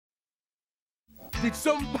Did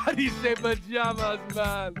somebody say pajamas,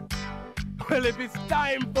 man? Well, if it's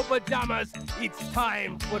time for pajamas, it's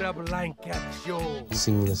time for a blanket show.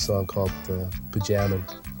 Singing a song called Pajamas.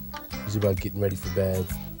 It's about getting ready for bed,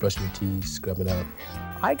 brushing your teeth, scrubbing up.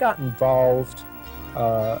 I got involved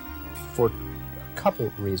for a couple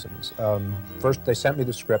of reasons. First, they sent me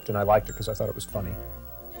the script and I liked it because I thought it was funny.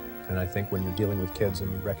 And I think when you're dealing with kids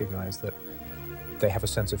and you recognize that they have a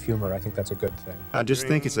sense of humor, I think that's a good thing. I just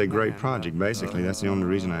think it's a great project, basically. That's the only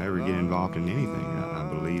reason I ever get involved in anything. I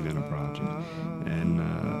believe in a project.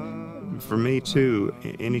 And for me, too,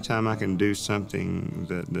 anytime I can do something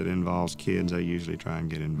that involves kids, I usually try and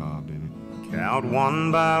get involved in it. Count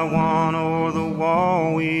one by one o'er the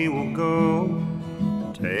wall we will go,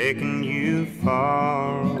 taking you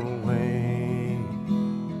far away.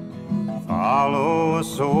 Follow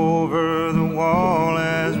us over the wall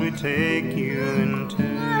as we take you into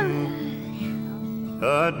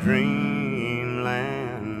a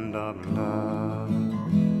dreamland of love.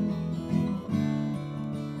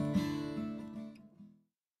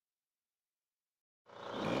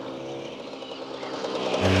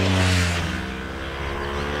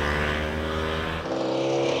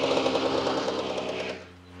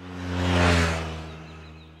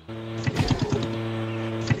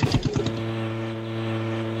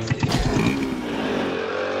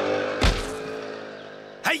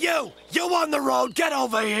 Hey, you on the road, get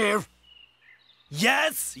over here.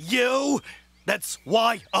 Yes, you. That's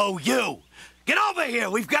Y-O-U. Get over here,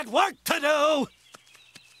 we've got work to do.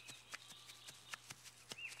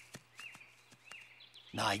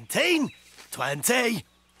 19, 20,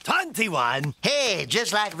 21. Hey,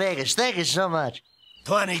 just like Vegas. Thank you so much.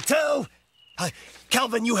 22.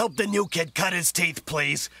 Kelvin, you help the new kid cut his teeth,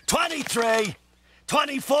 please. 23,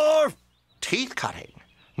 24. Teeth cutting?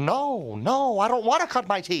 No, I don't want to cut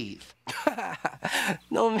my teeth.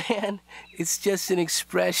 No, man, it's just an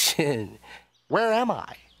expression. Where am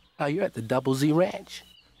I? Oh, you're at the Double Z Ranch.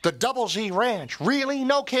 The Double Z Ranch? Really?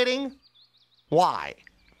 No kidding? Why?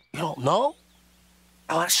 You don't know?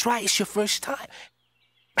 Oh, that's right, it's your first time.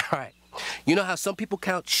 All right, you know how some people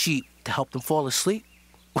count sheep to help them fall asleep?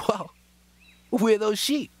 Well, we're those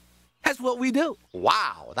sheep. That's what we do.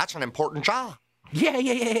 Wow, that's an important job.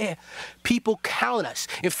 Yeah. People count us.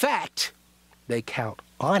 In fact, they count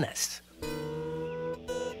on us.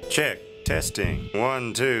 Check, testing.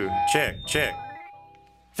 1, 2, check.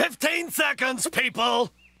 15 seconds,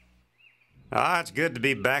 people. It's good to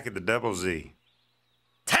be back at the Double Z.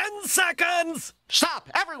 10 seconds. Stop,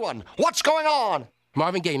 everyone! What's going on?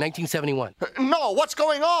 Marvin Gaye, 1971. No, what's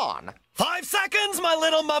going on? 5 seconds, my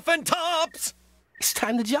little muffin tops. It's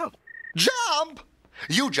time to jump. Jump?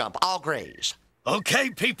 You jump, I'll graze. Okay,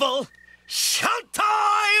 people,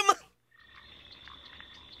 showtime!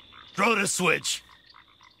 Throw the switch.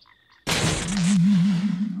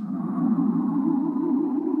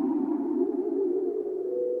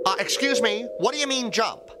 Excuse me, what do you mean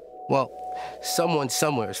jump? Well, someone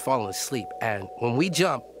somewhere is falling asleep, and when we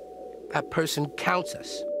jump, that person counts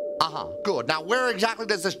us. Good. Now, where exactly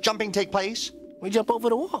does this jumping take place? We jump over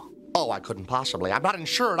the wall. Oh, I couldn't possibly. I'm not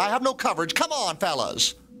insured. I have no coverage. Come on,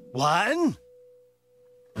 fellas. 1,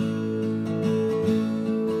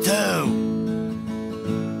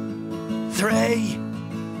 2, 3,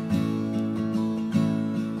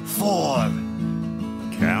 4.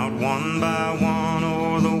 Count one by one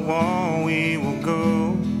o'er the wall we will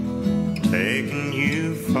go, taking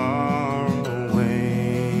you far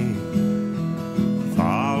away.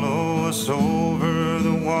 Follow us over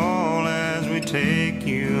the wall as we take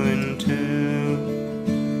you into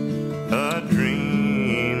a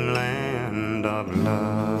dreamland of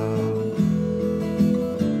love.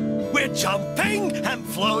 We're jumping and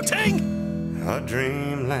floating. A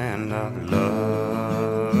dreamland of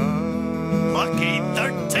love. Lucky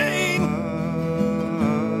 13.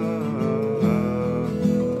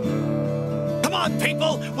 Come on,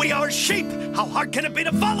 people. We are sheep. How hard can it be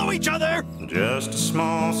to follow each other? Just a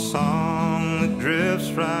small song that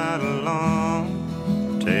drifts right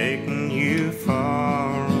along, taking you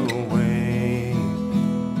far away.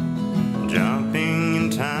 Jumping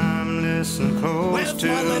in time, listen close With to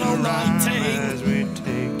my little the rhyme 19. as we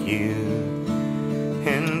take you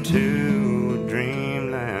into a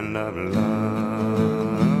dreamland of love.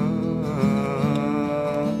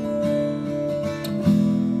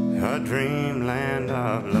 A dreamland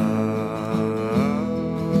of love.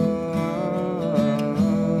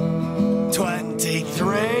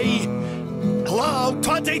 23. Hello,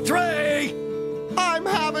 23. I'm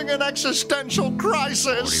having an existential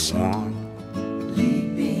crisis.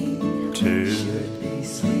 41, 2,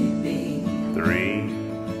 3,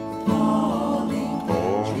 4.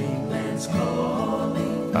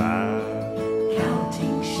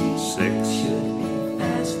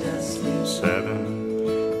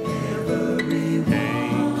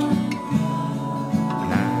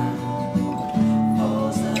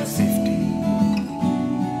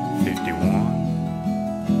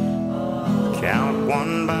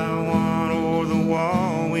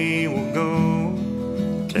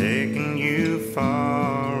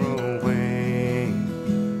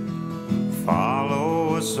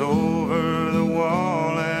 over the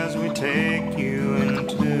wall as we take you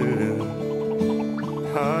into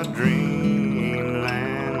a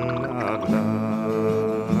dreamland of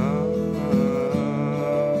love,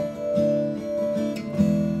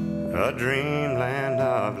 a dreamland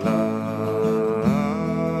of love.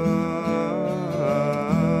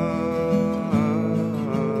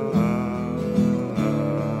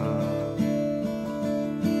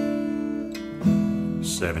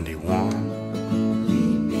 71,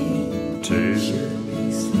 2,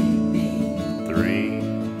 3,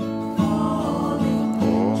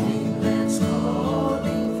 4,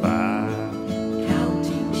 5,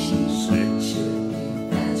 6,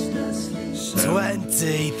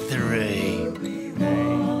 23.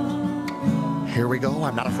 Here we go.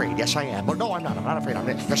 I'm not afraid. Yes, I am. But no, I'm not. I'm not afraid.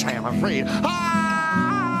 Yes, I am. I'm afraid.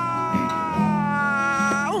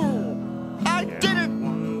 I did it!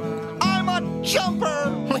 I'm a jumper!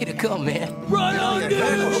 Way to go, man. Right on, dude!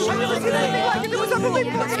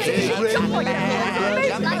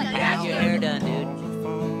 Have your hair done, dude.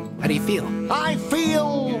 How do you feel? I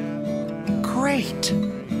feel great.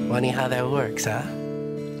 Funny how that works, huh?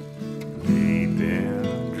 deep in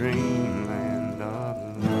a dreamland of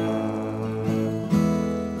love.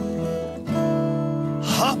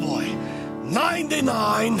 Oh boy,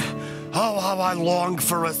 99. Oh, how I long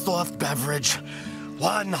for a soft beverage.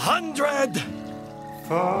 100.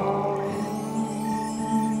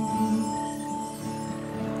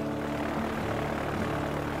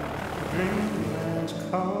 Dreamland's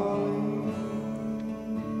calling.